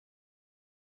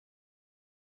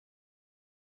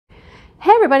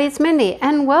Hey everybody, it's Mindy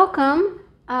and welcome.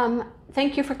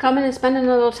 Thank you for coming and spending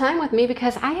a little time with me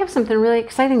because I have something really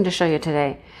exciting to show you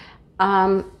today.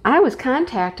 I was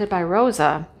contacted by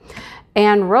Rosa,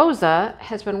 and Rosa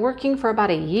has been working for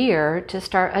about a year to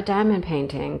start a diamond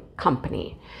painting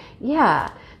company.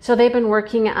 Yeah, so they've been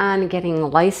working on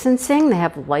getting licensing. They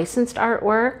have licensed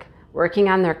artwork, working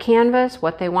on their canvas,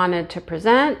 what they wanted to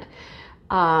present,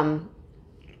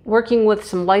 working with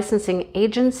some licensing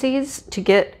agencies to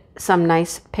get some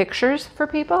nice pictures for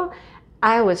people.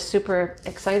 I was super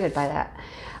excited by that.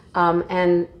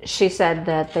 And she said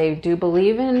that they do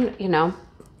believe in,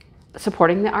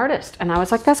 supporting the artist. And I was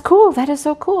like, that's cool. That is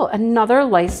so cool. Another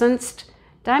licensed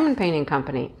diamond painting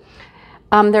company.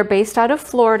 They're based out of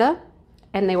Florida,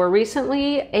 and they were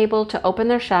recently able to open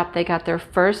their shop. They got their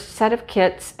first set of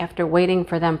kits after waiting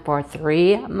for them for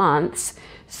 3 months,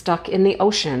 stuck in the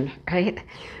ocean, right?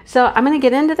 So I'm going to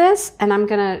get into this and I'm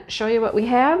going to show you what we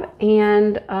have,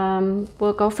 and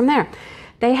we'll go from there.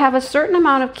 They have a certain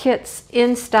amount of kits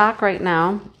in stock right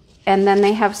now, and then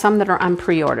they have some that are on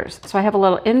pre-orders. So I have a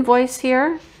little invoice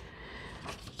here,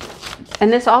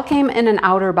 and this all came in an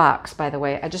outer box, by the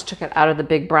way. I just took it out of the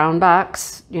big brown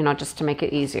box, just to make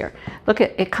it easier. Look,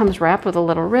 it comes wrapped with a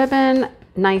little ribbon,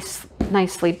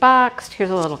 nicely boxed.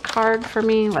 Here's a little card for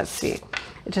me. Let's see.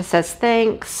 It just says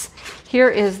thanks. Here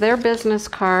is their business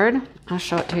card. I'll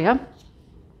show it to you.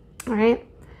 All right.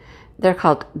 They're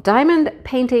called Diamond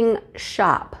Painting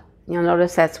Shop. You'll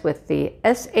notice that's with the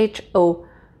S-H-O-P-P-E.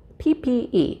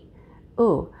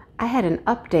 Oh, I had an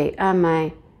update on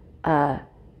my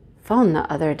phone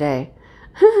the other day,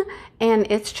 and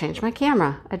it's changed my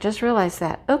camera. I just realized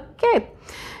that. Okay,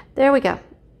 there we go.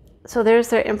 So there's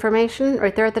their information.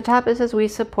 Right there at the top, it says we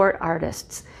support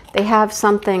artists. They have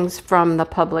some things from the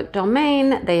public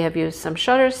domain. They have used some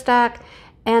Shutterstock,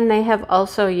 and they have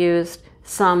also used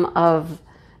some of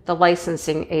the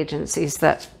licensing agencies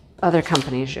that other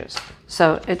companies use.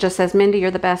 So it just says, Mindy,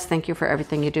 you're the best. Thank you for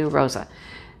everything you do, Rosa.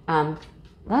 Love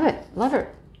it, love it.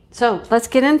 So let's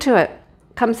get into it.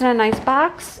 Comes in a nice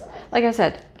box. Like I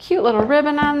said, cute little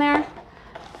ribbon on there.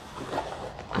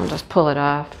 I'll just pull it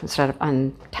off instead of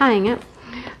untying it.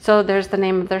 So there's the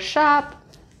name of their shop.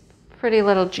 Pretty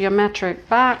little geometric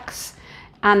box.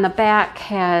 On the back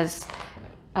has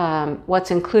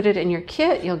what's included in your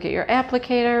kit. You'll get your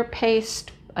applicator,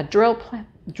 paste, a drill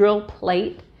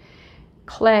plate,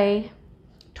 clay,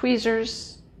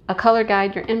 tweezers, a color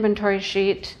guide, your inventory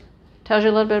sheet. Tells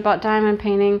you a little bit about diamond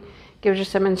painting, gives you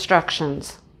some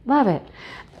instructions. Love it.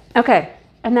 Okay,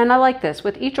 and then I like this.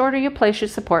 With each order you place, you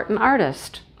support an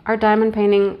artist. Our diamond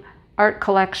painting art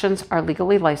collections are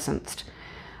legally licensed.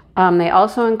 They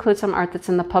also include some art that's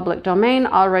in the public domain.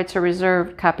 All rights are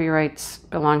reserved. Copyrights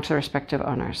belong to the respective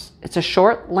owners. It's a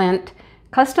short lint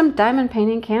custom diamond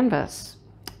painting canvas.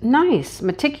 Nice.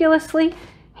 Meticulously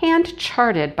hand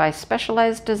charted by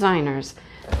specialized designers.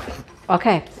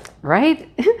 Okay, right?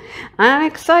 I'm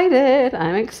excited.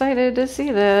 I'm excited to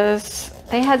see this.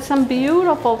 They had some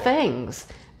beautiful things,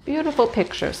 beautiful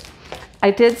pictures. I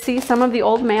did see some of the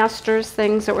old masters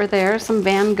things that were there, some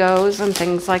Van Goghs and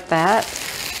things like that.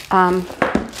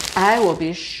 I will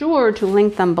be sure to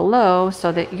link them below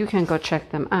so that you can go check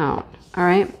them out. All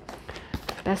right.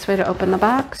 Best way to open the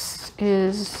box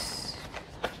is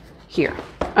here.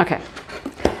 Okay.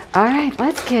 All right,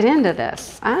 let's get into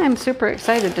this. I'm super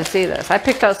excited to see this. I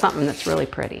picked out something that's really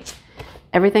pretty.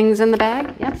 Everything's in the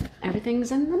bag? Yep,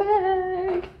 everything's in the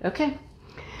bag. Okay.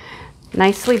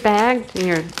 Nicely bagged in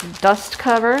your dust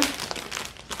cover.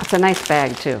 It's a nice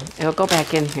bag too. It'll go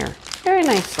back in here very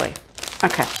nicely.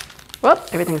 Okay. Whoop,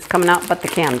 everything's coming out but the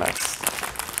canvas.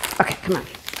 Okay, come on.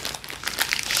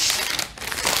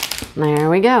 There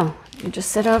we go. You just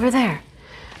sit over there.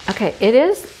 Okay, it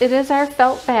is our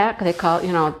felt back. They call,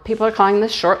 people are calling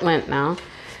this short lint now.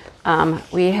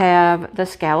 We have the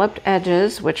scalloped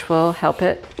edges, which will help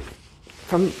it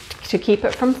to keep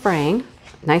it from fraying.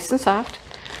 Nice and soft.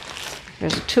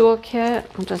 There's a tool kit.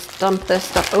 I'll just dump this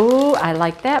stuff. Oh, I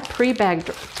like that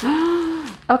pre-bagged.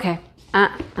 Okay,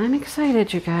 I'm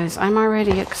excited, you guys. I'm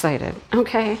already excited.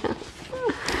 Okay.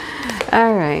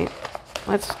 All right,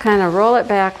 let's kind of roll it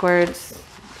backwards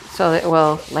so that it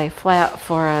will lay flat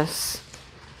for us.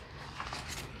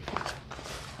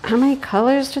 How many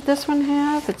colors did this one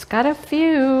have? It's got a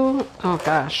few. Oh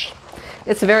gosh.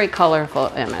 It's a very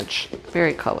colorful image.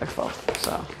 Very colorful.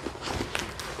 So.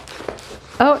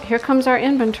 Oh, here comes our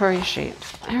inventory sheet.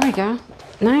 There we go.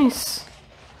 Nice.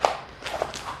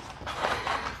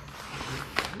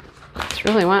 It's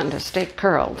really wanting to stay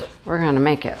curled. We're going to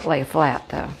make it lay flat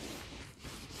though.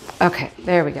 Okay,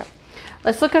 there we go.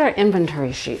 Let's look at our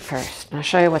inventory sheet first. I'll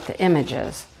show you what the image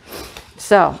is.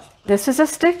 So This is a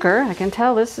sticker. I can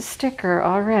tell this is a sticker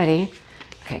already.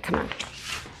 Okay, come on.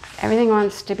 Everything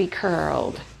wants to be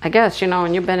curled. I guess, you know,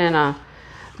 when you've been in a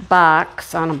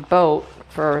box on a boat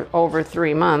for over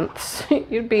 3 months,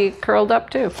 you'd be curled up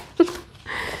too.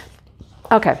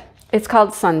 Okay, it's called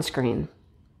sunscreen.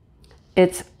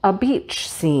 It's a beach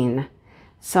scene.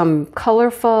 Some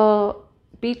colorful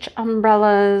beach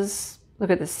umbrellas. Look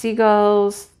at the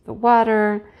seagulls, the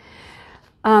water.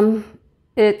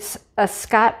 It's a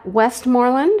Scott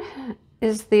Westmoreland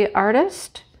is the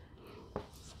artist.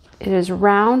 It is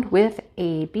round with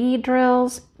AB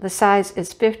drills. The size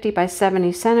is 50 by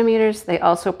 70 centimeters. They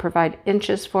also provide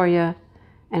inches for you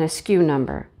and a SKU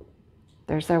number.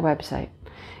 There's their website.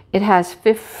 It has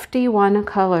 51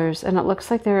 colors, and it looks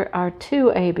like there are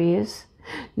 2 ABs.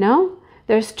 No,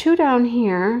 there's 2 down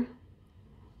here.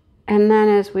 And then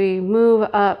as we move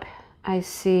up, I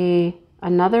see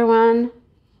another one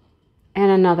and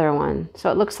another one.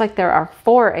 So it looks like there are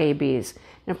 4 ABs.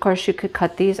 And of course you could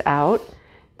cut these out.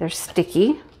 They're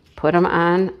sticky. Put them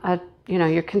on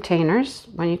your containers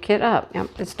when you kit up.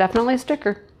 Yep, it's definitely a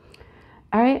sticker.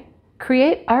 All right,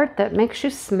 create art that makes you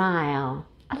smile.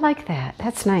 I like that.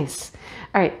 That's nice.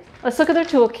 All right, let's look at their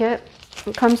toolkit.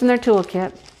 It comes in their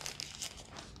toolkit.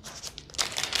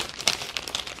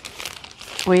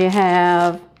 We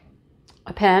have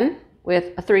a pen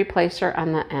with a 3-placer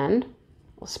on the end.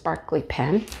 A sparkly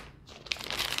pen.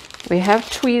 We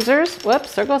have tweezers.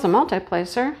 Whoops, there goes a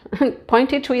multi-placer.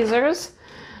 Pointy tweezers.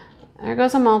 There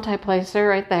goes a multi-placer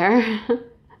right there.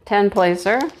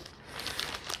 10-placer.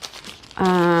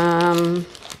 Come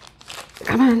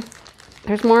on.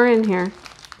 There's more in here.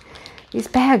 These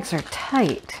bags are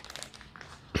tight.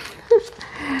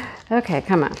 Okay,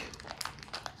 come on.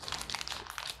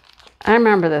 I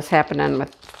remember this happening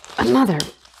with another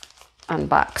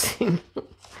unboxing.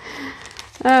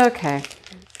 Okay.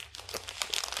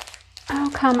 Oh,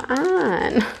 come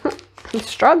on. I'm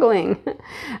struggling.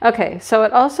 Okay, so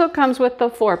it also comes with the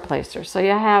 4-placer. So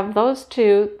you have those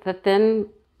 2, the thin,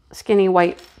 skinny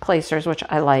white placers, which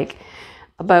I like.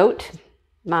 A boat,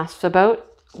 moss a boat,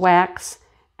 wax,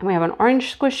 and we have an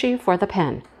orange squishy for the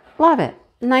pen. Love it.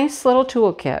 Nice little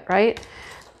toolkit, right?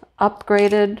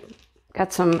 Upgraded.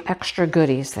 Got some extra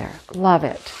goodies there. Love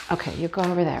it. Okay, you go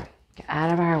over there. Get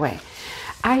out of our way.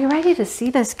 Are you ready to see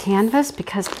this canvas?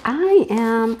 Because I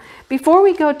am. Before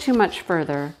we go too much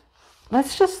further,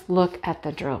 let's just look at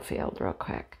the drill field real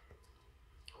quick.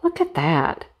 Look at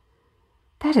that.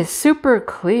 That is super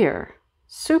clear.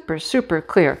 Super, super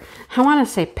clear. I want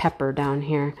to say pepper down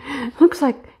here. Looks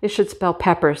like it should spell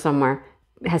pepper somewhere.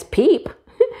 It has peep.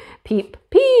 Peep,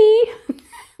 pee.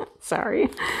 Sorry.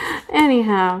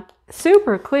 Anyhow,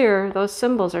 super clear. Those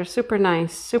symbols are super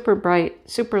nice, super bright,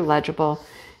 super legible.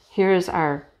 Here's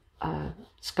our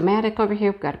schematic over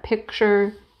here. We've got a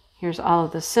picture. Here's all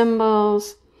of the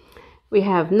symbols. We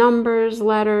have numbers,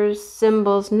 letters,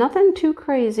 symbols, nothing too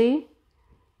crazy.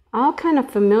 All kind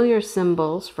of familiar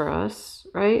symbols for us,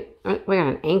 right? We got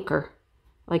an anchor,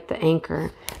 like the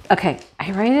anchor. Okay, are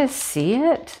you ready to see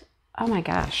it? Oh my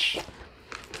gosh.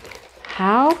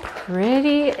 How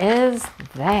pretty is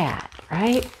that,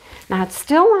 right? Now it's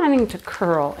still wanting to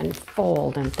curl and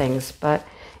fold and things, but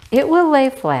it will lay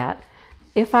flat.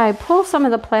 If I pull some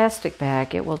of the plastic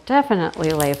back, it will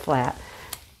definitely lay flat.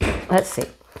 Let's see.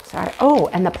 Sorry. Oh,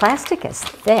 and the plastic is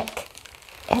thick.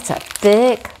 It's a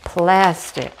thick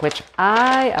plastic, which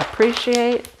I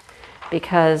appreciate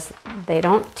because they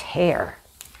don't tear.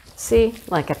 See?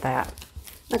 Look at that.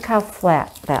 Look how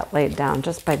flat that laid down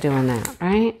just by doing that,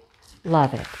 right?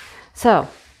 Love it. So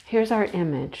here's our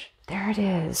image. There it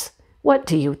is. What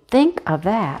do you think of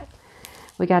that?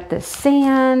 We got this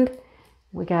sand.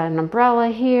 We got an umbrella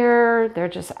here. They're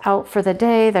just out for the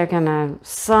day. They're going to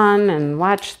sun and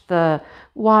watch the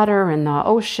water and the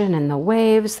ocean and the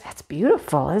waves. That's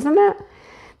beautiful, isn't it?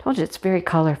 Told you it's very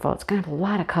colorful. It's going to have a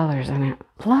lot of colors in it.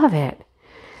 Love it.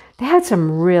 They had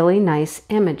some really nice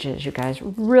images, you guys.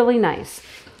 Really nice.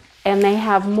 And they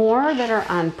have more that are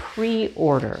on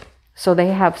pre-order. So they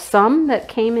have some that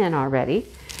came in already.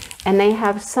 And they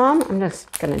have some, I'm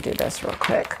just going to do this real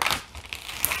quick.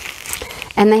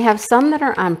 And they have some that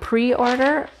are on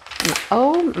pre-order.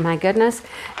 Oh my goodness.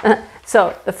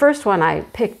 So the first one I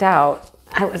picked out,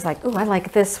 I was like, oh, I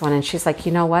like this one. And she's like,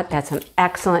 you know what? That's an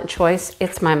excellent choice.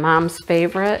 It's my mom's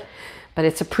favorite, but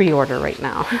it's a pre-order right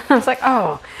now. I was like,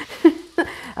 oh,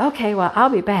 okay, well, I'll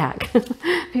be back.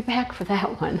 Be back for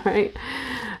that one, right?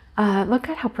 Look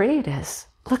at how pretty it is.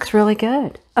 Looks really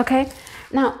good. Okay,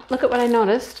 now look at what I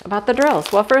noticed about the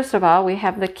drills. Well, first of all, we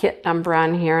have the kit number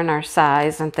on here and our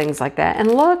size and things like that.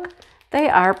 And look, they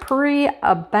are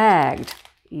pre-bagged.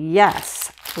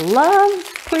 Yes, love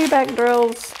pre-bag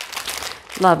drills.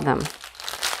 Love them.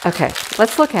 Okay,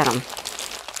 let's look at them.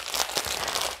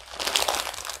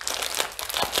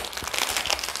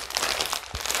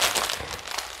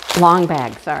 Long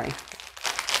bag, sorry.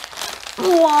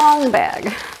 Long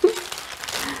bag.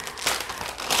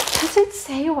 Does it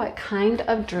say what kind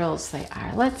of drills they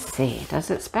are? Let's see.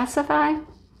 Does it specify?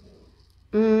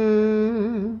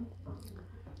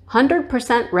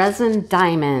 100% resin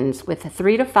diamonds with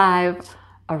 3 to 5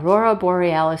 Aurora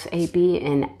Borealis AB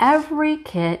in every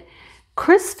kit.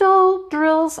 Crystal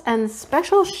drills and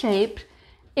special shaped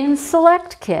in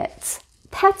select kits.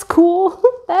 That's cool.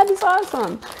 That is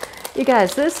awesome. You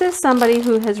guys, this is somebody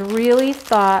who has really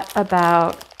thought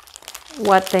about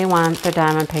what they want their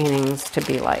diamond paintings to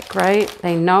be like, right?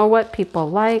 They know what people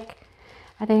like.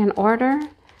 Are they in order?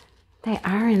 They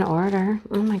are in order.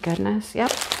 Oh my goodness.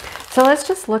 Yep. So let's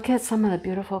just look at some of the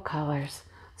beautiful colors.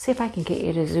 See if I can get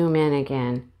you to zoom in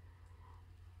again.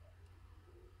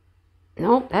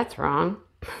 Nope, that's wrong.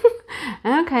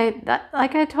 Okay,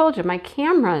 like I told you, my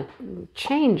camera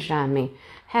changed on me.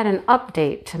 Had an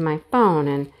update to my phone,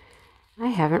 and I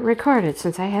haven't recorded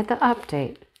since I had the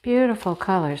update. Beautiful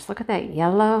colors. Look at that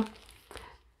yellow.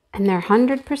 And they're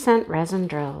 100% resin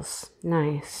drills.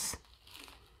 Nice.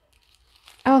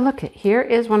 Oh, look it. Here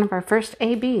is one of our first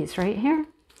ABs right here.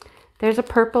 There's a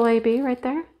purple AB right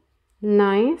there.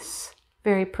 Nice.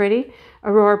 Very pretty.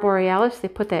 Aurora Borealis, they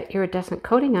put that iridescent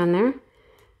coating on there.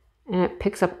 And it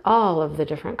picks up all of the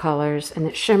different colors. And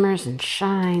it shimmers and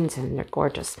shines, and they're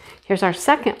gorgeous. Here's our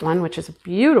second one, which is a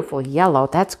beautiful yellow.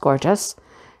 That's gorgeous.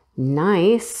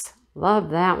 Nice.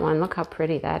 Love that one. Look how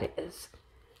pretty that is.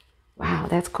 Wow,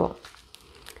 that's cool.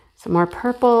 Some more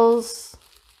purples,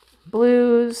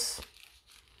 blues.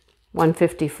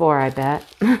 154, I bet.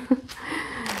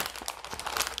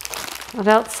 What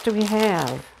else do we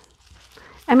have?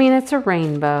 I mean, it's a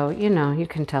rainbow. You know, you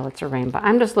can tell it's a rainbow.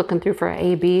 I'm just looking through for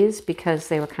ABs because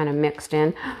they were kind of mixed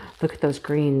in. Look at those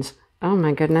greens. Oh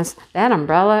my goodness. That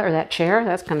umbrella or that chair,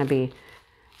 that's going to be,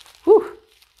 whew,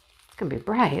 it's going to be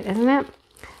bright, isn't it?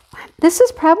 This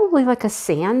is probably like a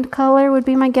sand color would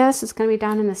be my guess. It's going to be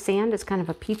down in the sand. It's kind of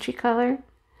a peachy color.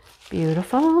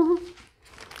 Beautiful.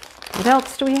 What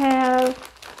else do we have?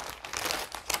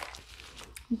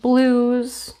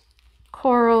 Blues,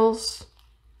 corals.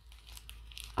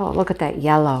 Oh, look at that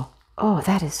yellow. Oh,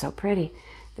 that is so pretty.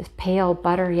 This pale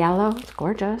butter yellow. It's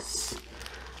gorgeous.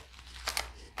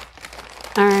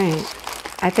 All right.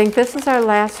 I think this is our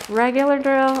last regular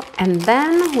drill. And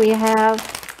then we have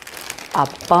a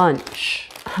bunch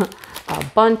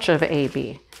of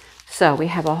AB. So we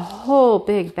have a whole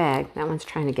big bag. That one's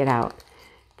trying to get out.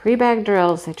 Pre-bag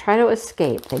drills, they try to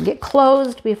escape. They get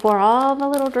closed before all the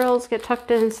little drills get tucked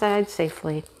inside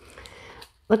safely.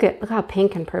 Look how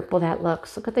pink and purple that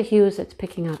looks. Look at the hues it's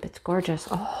picking up. It's gorgeous.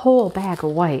 A whole bag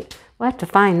of white. We'll have to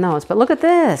find those. But look at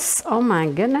this. Oh my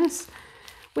goodness.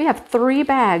 We have 3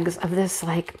 bags of this,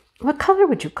 like, what color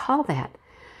would you call that?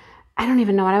 I don't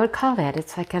even know what I would call that.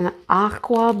 It's like an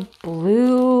aqua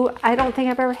blue. I don't think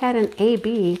I've ever had an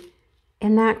AB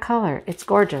in that color. It's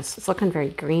gorgeous. It's looking very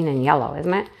green and yellow,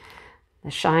 isn't it?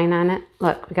 The shine on it.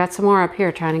 Look, we got some more up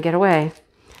here trying to get away.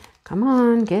 Come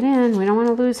on, get in. We don't want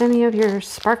to lose any of your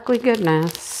sparkly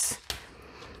goodness.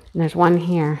 And there's one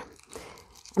here.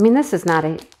 I mean, this is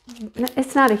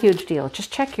it's not a huge deal.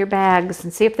 Just check your bags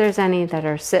and see if there's any that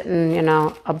are sitting, you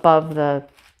know, above the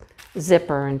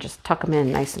zipper, and just tuck them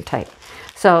in nice and tight.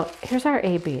 So here's our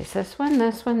ABs. This one,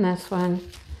 this one, this one,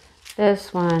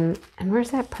 this one. And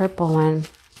where's that purple one?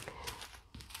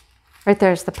 Right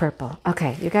there's the purple.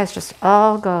 Okay, you guys just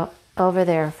all go over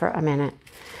there for a minute.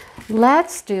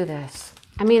 Let's do this.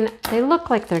 I mean, they look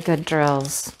like they're good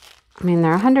drills. I mean,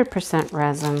 they're 100%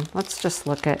 resin. Let's just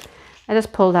look at, I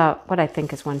just pulled out what I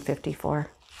think is 154.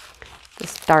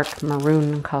 This dark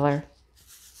maroon color.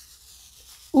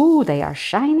 Ooh, they are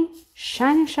shiny,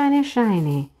 shiny, shiny,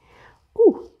 shiny.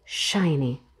 Ooh,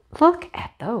 shiny. Look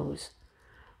at those.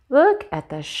 Look at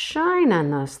the shine on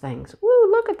those things. Ooh,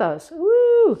 look at those.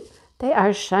 Ooh, they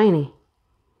are shiny.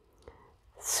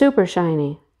 Super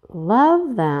shiny.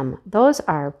 Love them. Those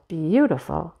are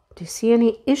beautiful. Do you see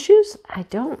any issues? I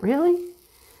don't really.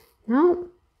 No,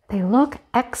 they look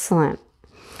excellent.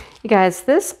 You guys,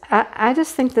 I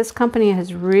just think this company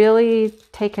has really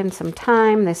taken some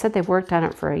time. They said they worked on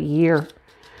it for a year.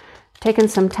 Taken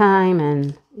some time,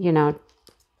 and, you know,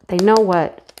 they know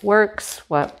what works,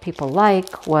 what people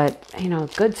like, what, you know,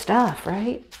 good stuff,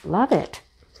 right? Love it.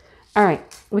 All right,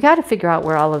 we got to figure out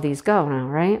where all of these go now,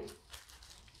 right?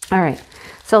 All right,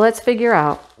 so let's figure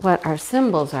out what our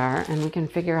symbols are, and we can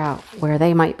figure out where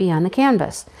they might be on the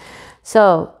canvas.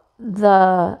 So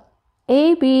the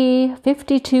AB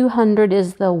 5200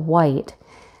 is the white.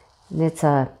 And it's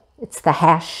the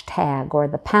hashtag or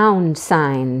the pound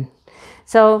sign.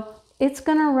 So it's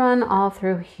gonna run all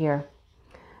through here.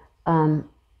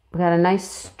 We got a nice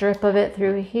strip of it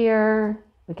through here.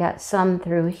 We got some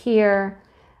through here.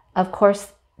 Of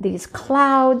course, these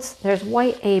clouds, there's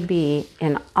white AB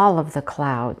in all of the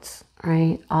clouds,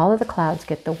 right? All of the clouds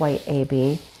get the white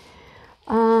AB.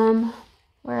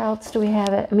 Where else do we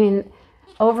have it? I mean,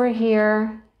 over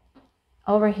here,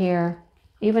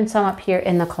 even some up here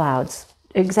in the clouds.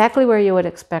 Exactly where you would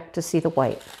expect to see the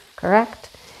white, correct?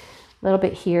 A little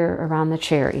bit here around the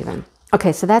chair even.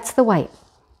 Okay, so that's the white.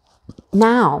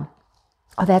 Now,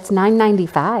 oh, that's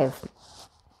 $9.95.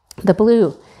 The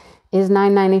blue is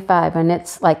 $9.95, and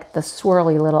it's like the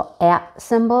swirly little @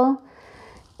 symbol.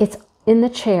 It's in the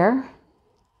chair.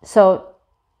 So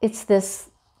it's this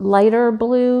lighter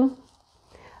blue.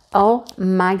 Oh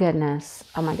my goodness.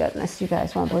 Oh my goodness. You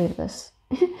guys won't believe this.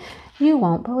 You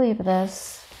won't believe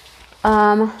this.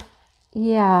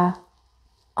 Yeah,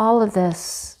 all of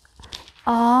this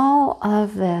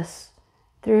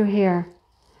through here.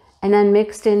 And then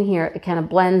mixed in here, it kind of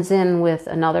blends in with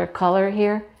another color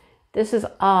here. This is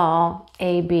all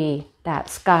AB, that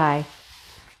sky.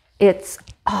 It's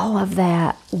all of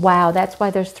that. Wow, that's why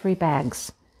there's 3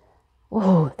 bags.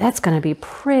 Oh, that's going to be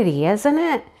pretty, isn't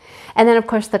it? And then, of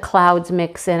course, the clouds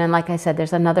mix in. And like I said,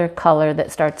 there's another color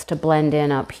that starts to blend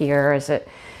in up here as it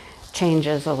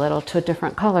changes a little to a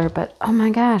different color. But, oh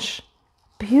my gosh,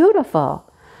 beautiful.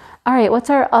 All right, what's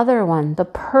our other one? The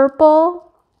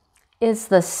purple is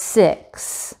the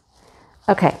 6.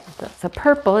 Okay, the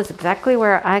purple is exactly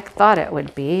where I thought it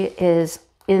would be, is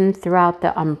in throughout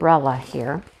the umbrella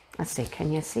here. Let's see,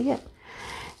 can you see it?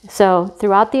 So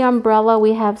throughout the umbrella,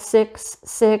 we have 6,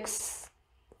 6.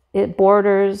 It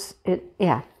borders it,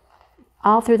 yeah,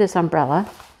 all through this umbrella.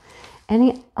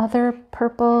 Any other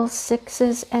purple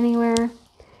 6s anywhere?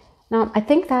 No, I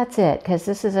think that's it, because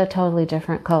this is a totally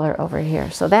different color over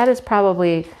here. So that is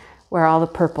probably where all the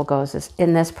purple goes, is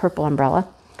in this purple umbrella.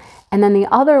 And then the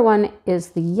other one is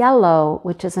the yellow,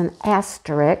 which is an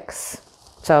asterisk.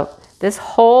 So this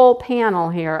whole panel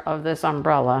here of this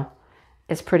umbrella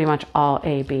is pretty much all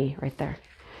AB right there.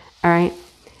 All right.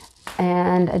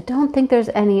 And I don't think there's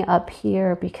any up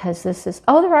here because this is,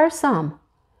 oh, there are some.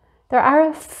 There are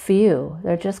a few.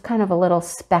 They're just kind of a little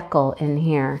speckle in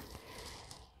here.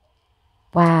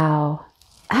 Wow.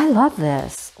 I love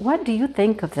this. What do you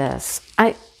think of this?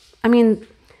 I mean,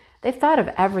 they've thought of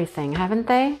everything, haven't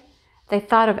they? They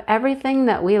thought of everything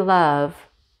that we love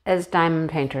as diamond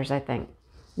painters, I think.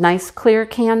 Nice clear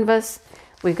canvas.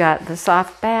 We've got the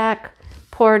soft back,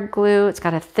 poured glue. It's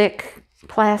got a thick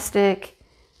plastic.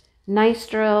 Nice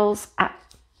drills.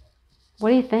 What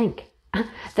do you think?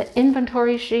 The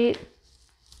inventory sheet.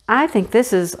 I think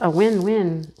this is a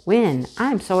win-win-win.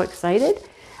 I'm so excited.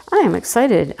 I am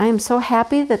excited. I am so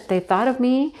happy that they thought of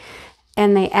me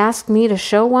and they asked me to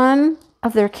show one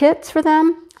of their kits for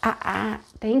them.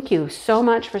 Thank you so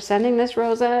much for sending this,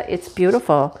 Rosa. It's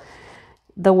beautiful.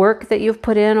 The work that you've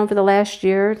put in over the last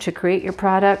year to create your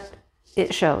product,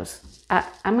 it shows.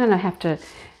 I'm going to have to,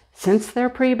 since they're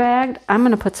pre-bagged, I'm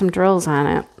going to put some drills on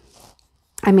it.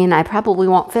 I mean, I probably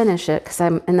won't finish it because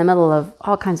I'm in the middle of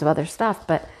all kinds of other stuff,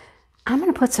 but I'm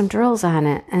going to put some drills on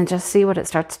it and just see what it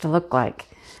starts to look like.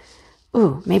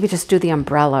 Ooh, maybe just do the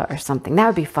umbrella or something. That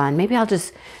would be fun. Maybe I'll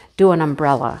just do an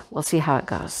umbrella. We'll see how it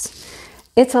goes.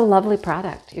 It's a lovely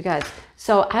product, you guys.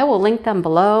 So I will link them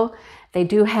below. They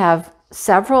do have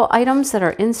several items that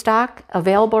are in stock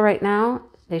available right now.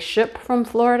 They ship from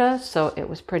Florida, so it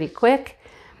was pretty quick.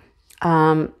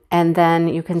 And then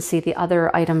you can see the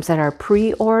other items that are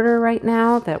pre-order right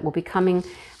now that will be coming.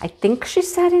 I think she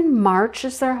said in March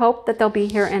is their hope that they'll be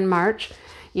here in March.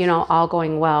 You know, all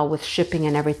going well with shipping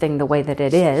and everything the way that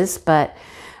it is. But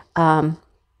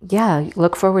yeah,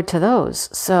 look forward to those.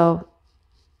 So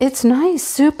it's nice,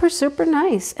 super, super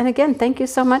nice. And again, thank you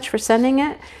so much for sending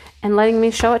it and letting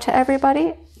me show it to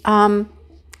everybody.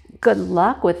 Good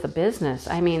luck with the business.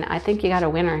 I mean, I think you got a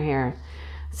winner here.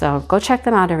 So go check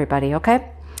them out, everybody, okay?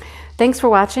 Thanks for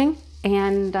watching.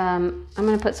 And I'm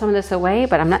going to put some of this away,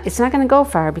 but it's not going to go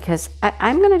far because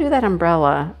I'm going to do that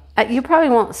umbrella. You probably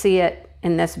won't see it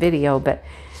in this video, but,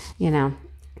 you know,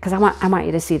 because I want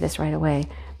you to see this right away.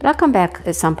 But I'll come back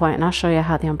at some point and I'll show you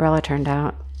how the umbrella turned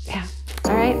out. Yeah.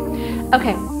 All right.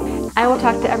 Okay. I will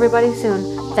talk to everybody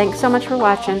soon. Thanks so much for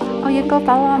watching. Oh, you can go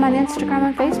follow them on Instagram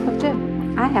and Facebook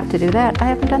too. I have to do that. I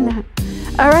haven't done that.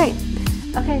 All right.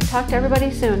 Okay. Talk to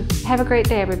everybody soon. Have a great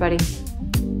day, everybody.